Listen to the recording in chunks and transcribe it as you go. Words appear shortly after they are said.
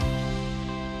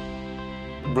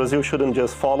Brazil shouldn't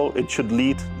just follow, it should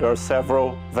lead. There are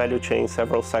several value chains,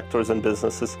 several sectors and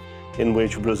businesses in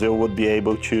which Brazil would be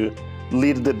able to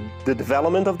lead the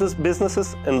development of these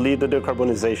businesses and lead the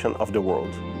decarbonization of the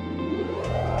world.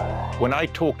 When I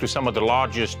talk to some of the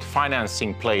largest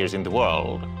financing players in the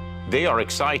world, they are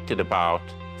excited about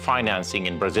financing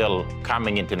in Brazil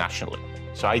coming internationally.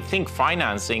 So I think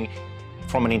financing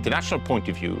from an international point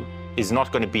of view is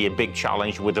not going to be a big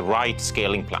challenge with the right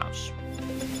scaling plans.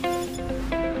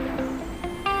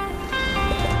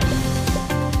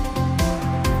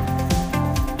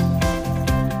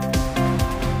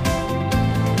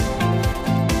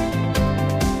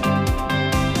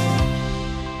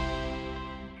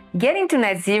 Getting to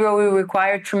net zero will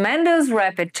require tremendous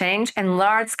rapid change and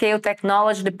large-scale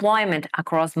technology deployment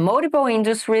across multiple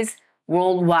industries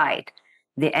worldwide.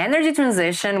 The energy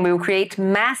transition will create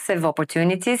massive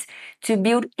opportunities to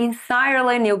build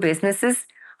entirely new businesses,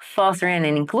 fostering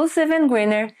an inclusive and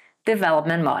greener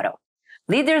development model.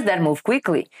 Leaders that move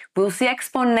quickly will see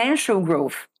exponential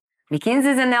growth.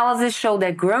 McKinsey's analysis showed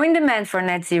that growing demand for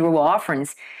net zero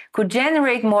offerings could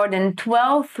generate more than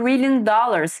 $12 trillion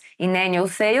in annual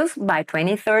sales by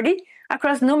 2030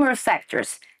 across numerous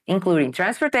sectors, including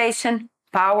transportation,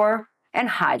 power, and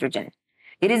hydrogen.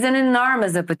 It is an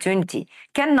enormous opportunity,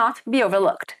 cannot be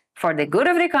overlooked, for the good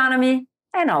of the economy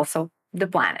and also the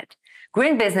planet.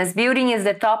 Green business building is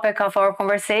the topic of our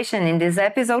conversation in this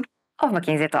episode of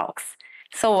McKinsey Talks.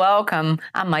 So welcome,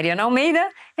 I'm Mariana Almeida,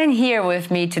 and here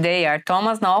with me today are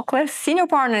Thomas Knockler, Senior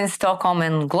Partner in Stockholm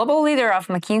and Global Leader of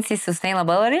McKinsey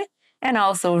Sustainability, and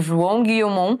also João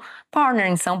Guillemon, Partner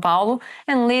in São Paulo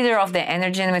and Leader of the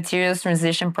Energy and Materials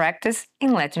Transition Practice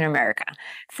in Latin America.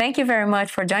 Thank you very much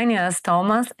for joining us,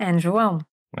 Thomas and João.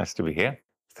 Nice to be here.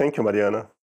 Thank you, Mariana.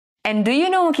 And do you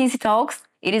know McKinsey Talks?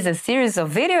 It is a series of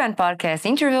video and podcast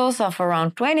interviews of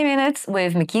around 20 minutes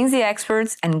with McKinsey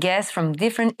experts and guests from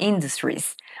different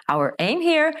industries. Our aim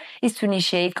here is to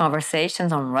initiate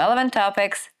conversations on relevant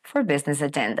topics for business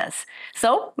agendas.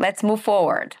 So let's move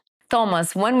forward.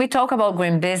 Thomas, when we talk about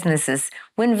green businesses,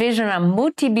 we envision a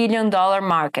multi-billion-dollar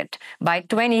market. By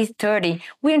 2030,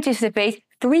 we anticipate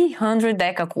 300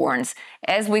 decacorns,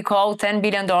 as we call $10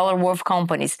 billion worth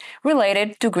companies,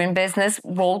 related to green business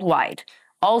worldwide.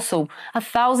 Also,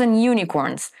 1,000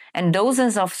 unicorns and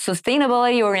dozens of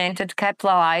sustainability-oriented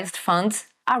capitalized funds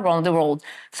around the world.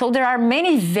 So there are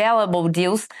many valuable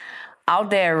deals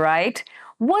out there, right?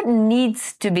 What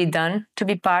needs to be done to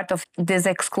be part of this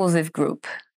exclusive group?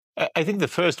 I think the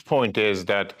first point is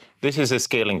that this is a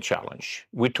scaling challenge.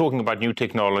 We're talking about new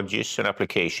technologies and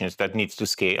applications that needs to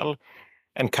scale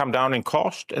and come down in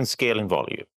cost and scale in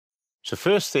volume. So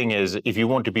first thing is, if you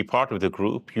want to be part of the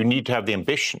group, you need to have the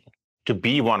ambition to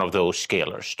be one of those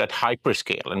scalers, that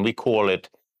hyperscale. And we call it,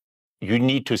 you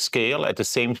need to scale at the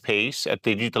same pace as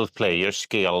digital players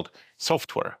scaled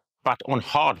software, but on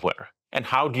hardware. And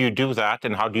how do you do that?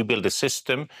 And how do you build a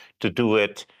system to do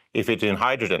it if it's in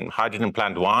hydrogen? Hydrogen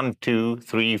plant 1, 2,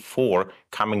 3, 4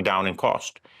 coming down in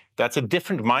cost. That's a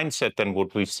different mindset than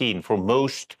what we've seen for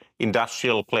most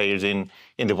industrial players in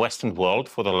the Western world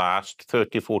for the last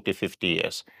 30, 40, 50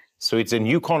 years. So it's a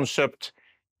new concept,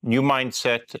 new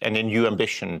mindset, and a new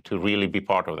ambition to really be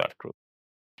part of that group.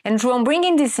 And João,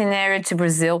 bringing this scenario to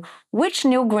Brazil, which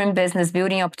new green business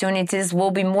building opportunities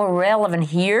will be more relevant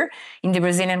here in the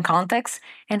Brazilian context,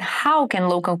 and how can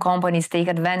local companies take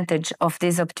advantage of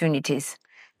these opportunities?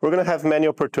 We're going to have many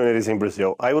opportunities in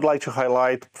Brazil. I would like to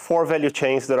highlight 4 value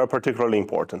chains that are particularly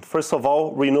important. First of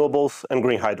all, renewables and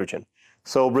green hydrogen.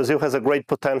 So Brazil has a great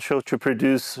potential to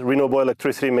produce renewable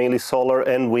electricity, mainly solar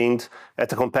and wind,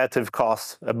 at a competitive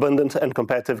cost, abundant and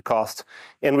competitive cost.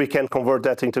 And we can convert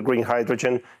that into green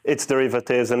hydrogen, its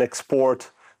derivatives, and export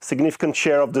significant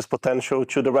share of this potential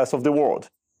to the rest of the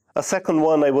world. A second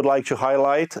one I would like to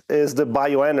highlight is the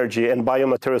bioenergy and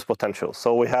biomaterials potential.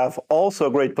 So we have also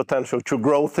a great potential to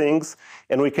grow things,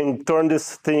 and we can turn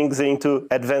these things into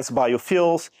advanced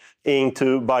biofuels,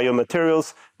 into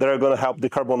biomaterials that are going to help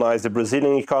decarbonize the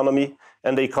Brazilian economy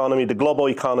and the global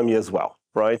economy as well,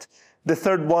 right? The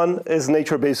third one is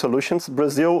nature-based solutions.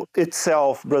 Brazil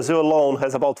alone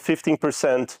has about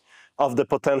 15% of the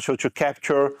potential to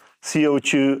capture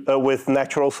CO2 with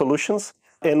natural solutions.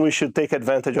 And we should take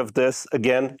advantage of this,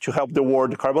 again, to help the world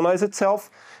decarbonize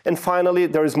itself. And finally,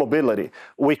 there is mobility.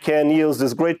 We can use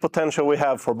this great potential we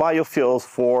have for biofuels,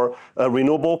 for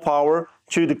renewable power,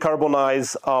 to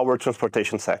decarbonize our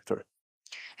transportation sector.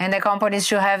 And the companies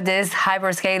should have this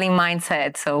hyperscaling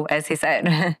mindset, so as he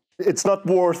said. It's not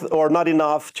worth or not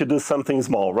enough to do something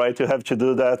small, right? You have to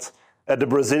do that at the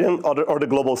Brazilian or the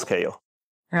global scale.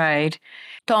 Right.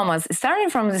 Thomas, starting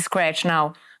from the scratch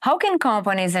now, How can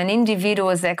companies and individual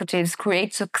executives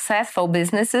create successful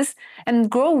businesses and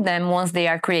grow them once they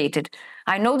are created?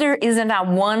 I know there isn't a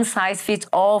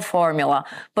one-size-fits-all formula,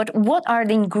 but what are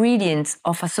the ingredients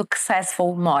of a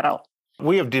successful model?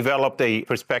 We have developed a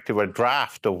perspective, a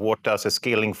draft of what does a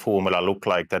scaling formula look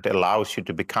like that allows you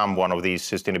to become one of these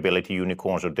sustainability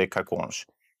unicorns or decacorns.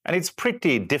 And it's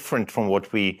pretty different from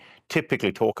what we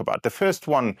typically talk about. The first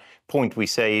point we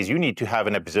say is you need to have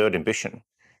an absurd ambition.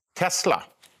 Tesla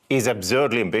is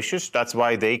absurdly ambitious. That's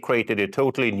why they created a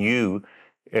totally new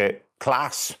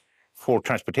class for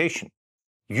transportation.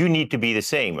 You need to be the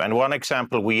same. And one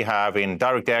example we have in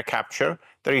direct air capture,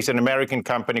 there is an American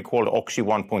company called Oxy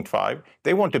 1.5.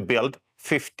 They want to build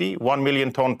 50 1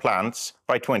 million ton plants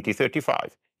by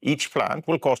 2035. Each plant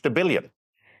will cost $1 billion.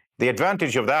 The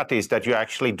advantage of that is that you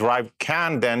actually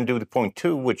can then do the point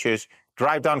two, which is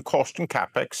drive down cost and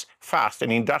capex fast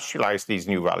and industrialize these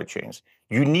new value chains.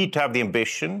 You need to have the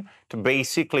ambition to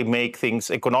basically make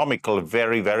things economical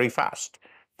very, very fast.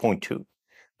 Point two.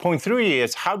 Point three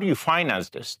is, how do you finance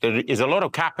this? There is a lot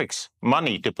of capex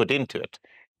money to put into it.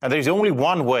 And there's only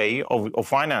one way of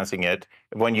financing it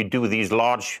when you do these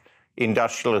large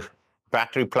industrial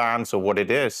battery plants or what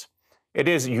it is. It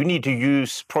is you need to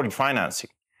use project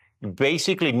financing. You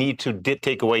basically need to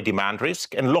take away demand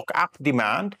risk and lock up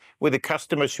demand with the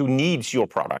customers who needs your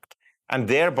product and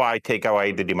thereby take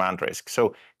away the demand risk.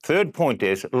 So third point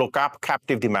is look up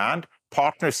captive demand,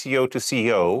 partner CEO to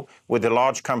CEO with the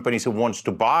large companies who wants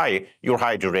to buy your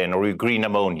hydrogen or your green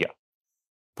ammonia.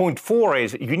 Point four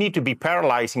is you need to be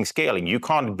parallelizing scaling. You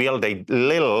can't build a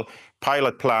little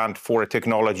pilot plant for a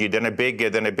technology, then a bigger,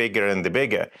 and the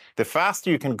bigger. The faster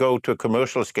you can go to a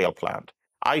commercial scale plant.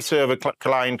 I serve a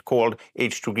client called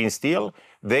H2 Green Steel.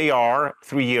 They are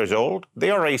 3 years old. They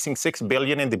are raising $6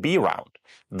 billion in the B round.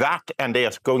 That, and they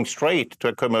are going straight to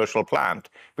a commercial plant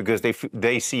because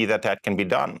they see that that can be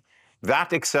done.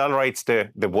 That accelerates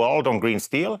the world on green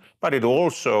steel, but it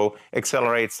also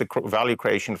accelerates the value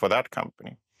creation for that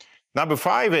company. Number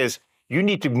five is you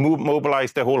need to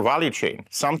mobilize the whole value chain.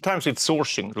 Sometimes it's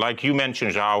sourcing, like you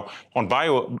mentioned, Zhao,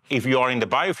 if you are in the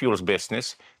biofuels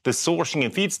business, the sourcing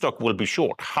and feedstock will be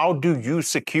short. How do you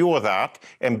secure that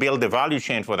and build the value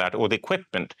chain for that or the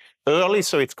equipment early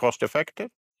so it's cost effective?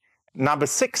 Number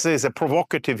six is a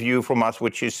provocative view from us,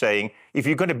 which is saying, if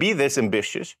you're going to be this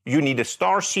ambitious, you need a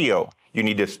star CEO, you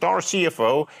need a star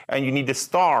CFO, and you need a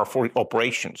star for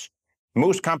operations.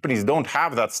 Most companies don't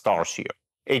have that star CEO.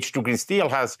 H2 Green Steel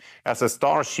has, as a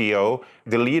star CEO,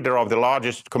 the leader of the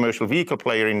largest commercial vehicle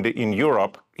player in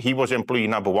Europe. He was employee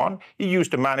number one. He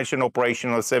used to manage an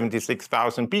operation of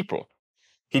 76,000 people.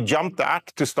 He jumped that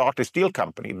to start a steel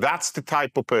company. That's the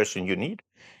type of person you need.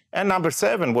 And number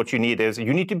seven, what you need is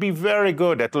you need to be very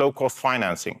good at low-cost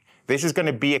financing. This is going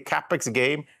to be a capex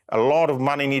game. A lot of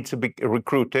money needs to be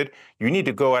recruited. You need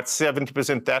to go at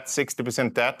 70% debt,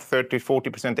 60% debt, 30,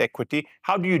 40% equity.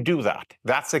 How do you do that?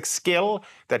 That's a skill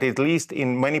that at least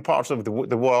in many parts of the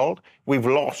world, we've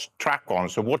lost track on.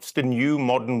 So what's the new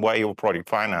modern way of project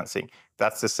financing?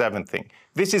 That's the seventh thing.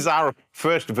 This is our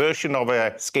first version of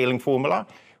a scaling formula.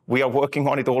 We are working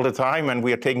on it all the time, and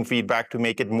we are taking feedback to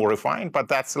make it more refined, but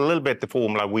that's a little bit the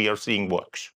formula we are seeing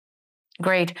works.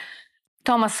 Great.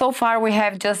 Thomas, so far we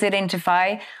have just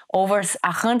identified over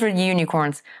 100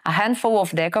 unicorns, a handful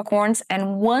of decacorns,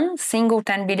 and one single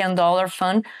 $10 billion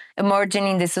fund emerging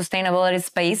in the sustainability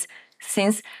space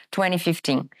since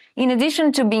 2015. In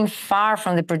addition to being far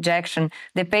from the projection,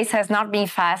 the pace has not been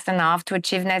fast enough to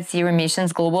achieve net zero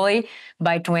emissions globally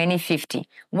by 2050.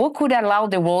 What could allow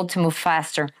the world to move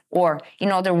faster? Or,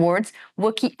 in other words,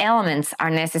 what key elements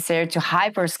are necessary to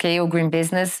hyperscale green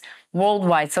business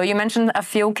worldwide? So you mentioned a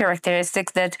few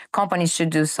characteristics that companies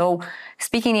should do. So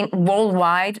speaking in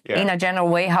worldwide, in a general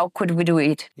way, how could we do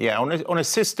it? Yeah, on a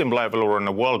system level or on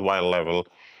a worldwide level,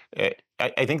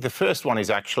 I think the first one is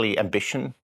actually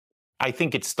ambition. I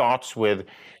think it starts with,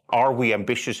 are we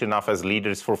ambitious enough as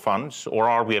leaders for funds, or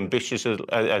are we ambitious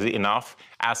enough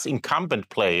as incumbent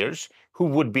players who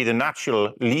would be the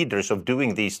natural leaders of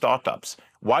doing these startups?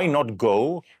 Why not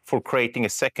go for creating a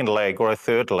second leg or a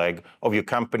third leg of your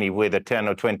company with a 10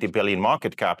 or 20 billion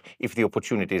market cap if the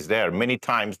opportunity is there? Many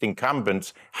times the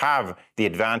incumbents have the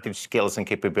advantage, skills and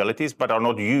capabilities, but are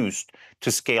not used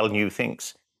to scale new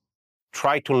things.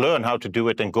 Try to learn how to do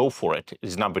it and go for it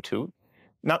is number two.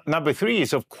 Number three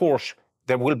is, of course,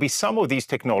 there will be some of these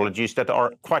technologies that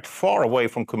are quite far away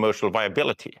from commercial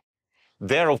viability.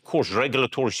 There, of course,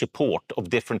 regulatory support of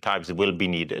different types will be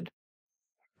needed.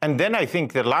 And then I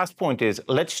think the last point is,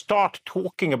 let's start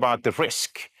talking about the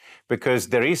risk, because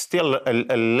there is still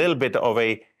a little bit of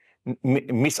a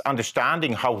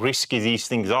misunderstanding how risky these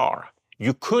things are.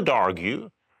 you could argue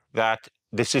that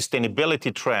the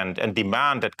sustainability trend and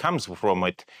demand that comes from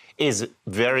it is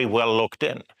very well locked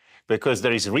in, because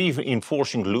there is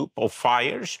reinforcing loop of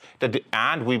fires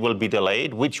and we will be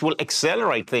delayed, which will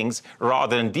accelerate things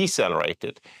rather than decelerate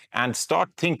it. And start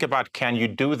think about, can you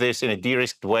do this in a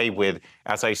de-risked way with,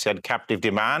 as I said, captive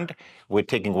demand, with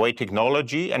taking away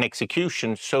technology and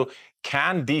execution. So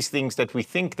can these things that we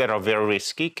think that are very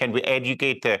risky, can we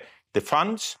educate the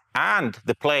funds and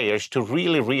the players to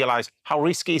really realize how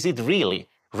risky is it really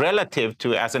relative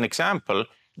to, as an example,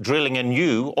 drilling a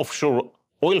new offshore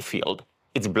oil field?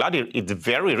 It's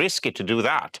very risky to do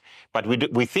that, but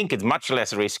we think it's much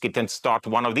less risky than start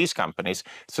one of these companies.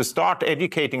 So start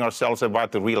educating ourselves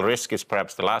about the real risk is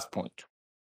perhaps the last point.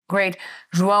 Great.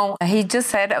 João,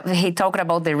 he talked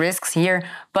about the risks here,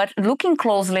 but looking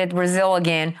closely at Brazil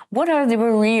again, what are the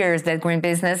barriers that green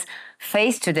business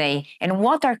face today, and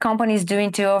what are companies doing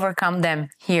to overcome them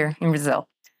here in Brazil?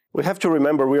 We have to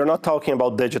remember, we are not talking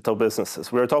about digital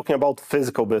businesses. We are talking about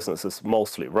physical businesses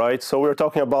mostly, right? So we're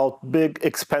talking about big,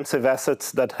 expensive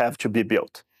assets that have to be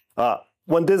built.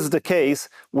 When this is the case,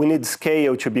 we need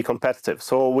scale to be competitive.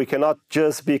 So we cannot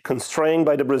just be constrained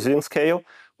by the Brazilian scale.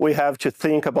 We have to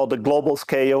think about the global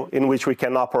scale in which we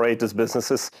can operate these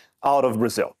businesses out of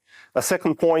Brazil. A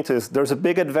second point is there's a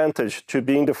big advantage to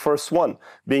being the first one,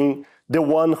 being the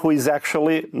one who is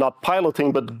actually not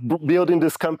piloting, but building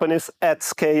these companies at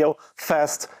scale,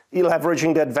 fast,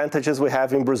 leveraging the advantages we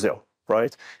have in Brazil,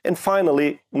 right? And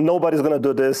finally, nobody's going to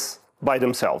do this by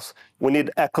themselves. We need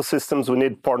ecosystems, we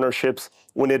need partnerships,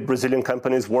 we need Brazilian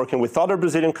companies working with other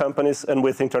Brazilian companies and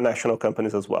with international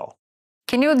companies as well.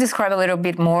 Can you describe a little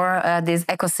bit more this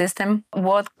ecosystem?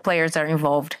 What players are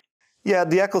involved? Yeah,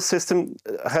 the ecosystem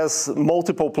has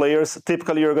multiple players.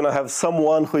 Typically, you're going to have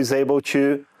someone who is able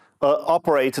to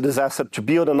operate this asset, to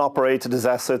build and operate this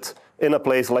asset in a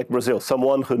place like Brazil.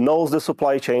 Someone who knows the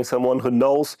supply chain, someone who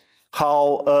knows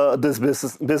how these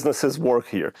businesses work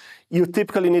here. You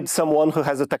typically need someone who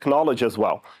has a technology as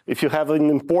well. If you have an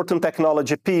important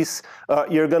technology piece,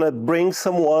 you're going to bring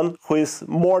someone who is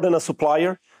more than a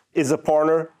supplier, is a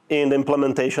partner in the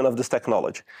implementation of this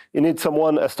technology. You need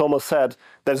someone, as Thomas said,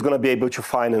 that's going to be able to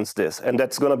finance this, and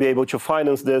that's going to be able to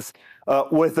finance this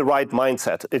with the right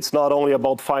mindset. It's not only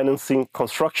about financing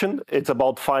construction, it's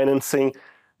about financing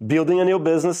building a new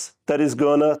business that is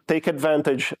going to take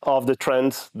advantage of the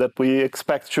trends that we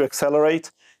expect to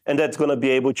accelerate, and that's going to be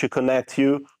able to connect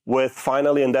you with,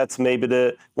 finally, and that's maybe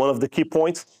one of the key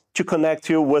points, to connect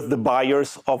you with the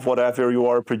buyers of whatever you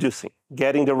are producing.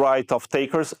 Getting the right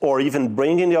off-takers or even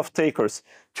bringing the off-takers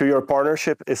to your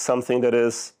partnership is something that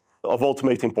is of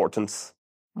ultimate importance.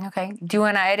 Okay. Do you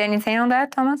want to add anything on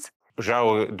that, Thomas?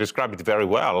 João described it very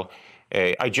well.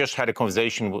 I just had a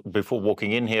conversation before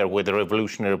walking in here with a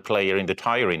revolutionary player in the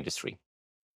tire industry.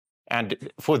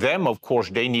 And for them, of course,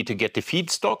 they need to get the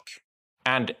feedstock.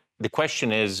 And the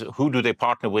question is, who do they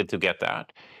partner with to get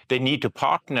that? They need to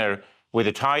partner with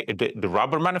the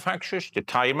rubber manufacturers, the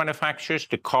tire manufacturers,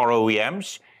 the car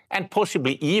OEMs, and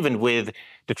possibly even with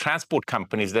the transport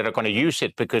companies that are going to use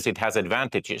it because it has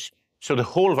advantages. So the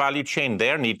whole value chain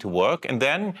there need to work, and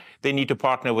then they need to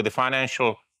partner with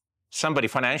somebody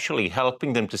financially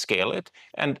helping them to scale it.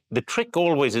 And the trick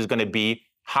always is going to be,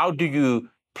 how do you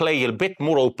play a bit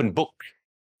more open book?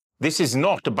 This is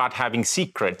not about having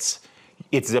secrets.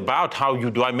 It's about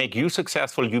do I make you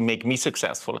successful, you make me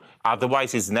successful.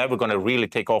 Otherwise, it's never going to really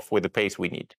take off with the pace we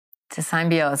need. It's a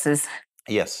symbiosis.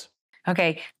 Yes.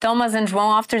 Okay, Thomas and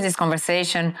João, after this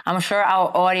conversation, I'm sure our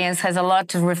audience has a lot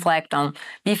to reflect on.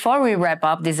 Before we wrap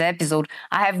up this episode,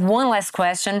 I have one last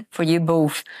question for you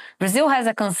both. Brazil has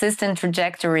a consistent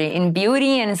trajectory in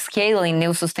building and scaling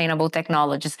new sustainable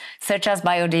technologies, such as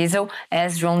biodiesel,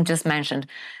 as João just mentioned.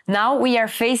 Now we are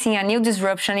facing a new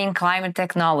disruption in climate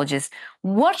technologies.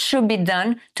 What should be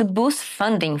done to boost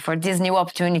funding for these new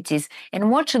opportunities, and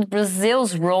what should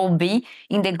Brazil's role be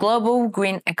in the global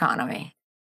green economy?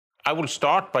 I will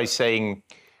start by saying,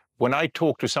 when I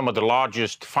talk to some of the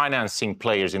largest financing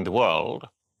players in the world,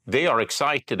 they are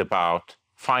excited about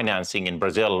financing in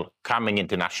Brazil coming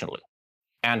internationally.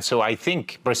 And so I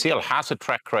think Brazil has a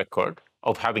track record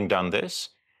of having done this.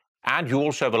 And you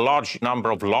also have a large number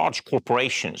of large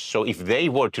corporations. So if they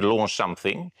were to launch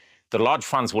something, the large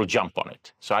funds will jump on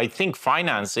it. So I think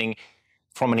financing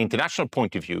from an international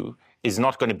point of view is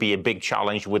not going to be a big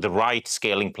challenge with the right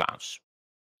scaling plans.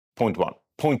 Point one.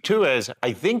 Point two is,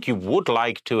 I think you would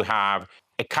like to have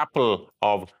a couple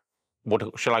of, what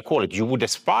shall I call it? You would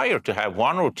aspire to have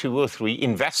one or two or three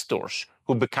investors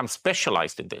who become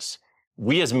specialized in this.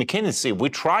 We as McKinsey, we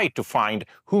try to find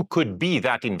who could be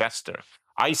that investor.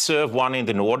 I serve one in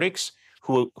the Nordics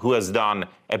who has done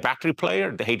a battery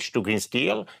player, the H2 green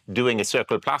steel, doing a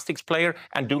circular plastics player,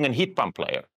 and doing a heat pump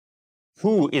player.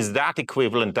 Who is that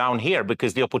equivalent down here?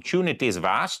 Because the opportunity is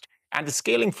vast, and the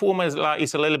scaling formula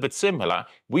is a little bit similar.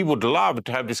 We would love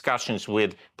to have discussions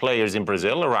with players in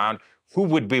Brazil around who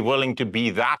would be willing to be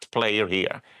that player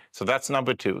here. So that's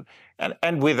number two.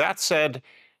 And with that said,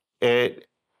 you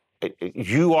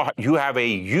have a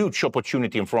huge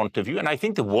opportunity in front of you, and I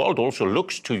think the world also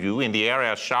looks to you in the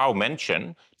area Xiao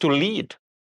mentioned to lead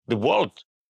the world.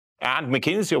 And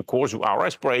McKinsey, of course, our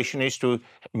aspiration is to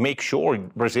make sure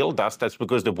Brazil does that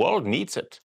because the world needs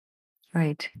it.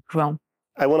 Right, João.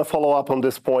 I want to follow up on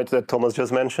this point that Thomas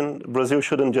just mentioned. Brazil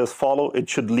shouldn't just follow, it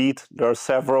should lead. There are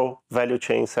several value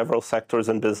chains, several sectors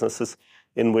and businesses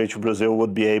in which Brazil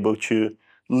would be able to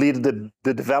lead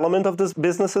the development of these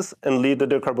businesses and lead the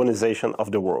decarbonization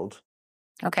of the world.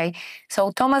 Okay,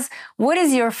 so Thomas, what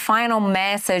is your final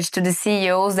message to the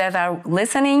CEOs that are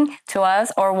listening to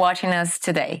us or watching us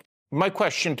today? My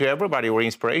question to everybody or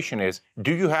inspiration is,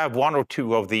 do you have one or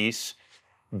two of these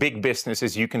big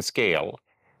businesses you can scale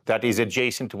that is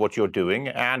adjacent to what you're doing,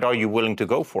 and are you willing to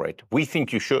go for it? We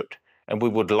think you should, and we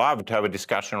would love to have a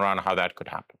discussion around how that could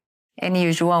happen. And you,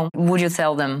 João, would you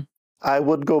tell them? I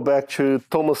would go back to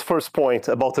Thomas' first point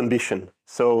about ambition.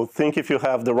 So think if you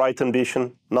have the right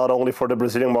ambition, not only for the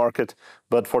Brazilian market,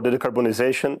 but for the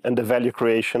decarbonization and the value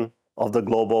creation of the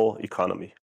global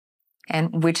economy.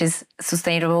 And which is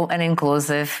sustainable and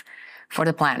inclusive for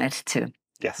the planet too.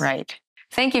 Yes. Right.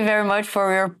 Thank you very much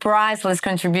for your priceless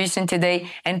contribution today.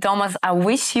 And Thomas, I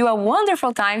wish you a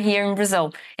wonderful time here in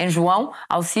Brazil. And João,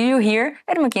 I'll see you here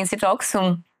at McKinsey Talk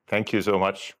soon. Thank you so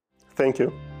much. Thank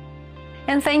you.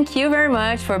 And thank you very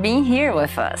much for being here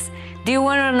with us. Do you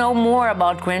want to know more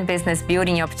about green business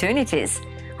building opportunities?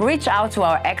 Reach out to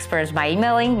our experts by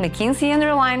emailing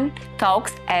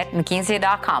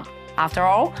mckinsey_talks@mckinsey.com. After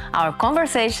all, our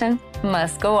conversation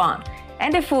must go on.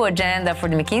 And the full agenda for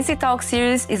the McKinsey Talks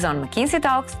series is on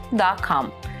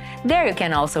mckinseytalks.com. There you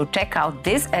can also check out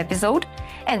this episode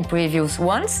and previous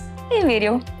ones in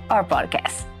video or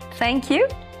podcast. Thank you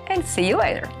and see you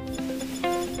later.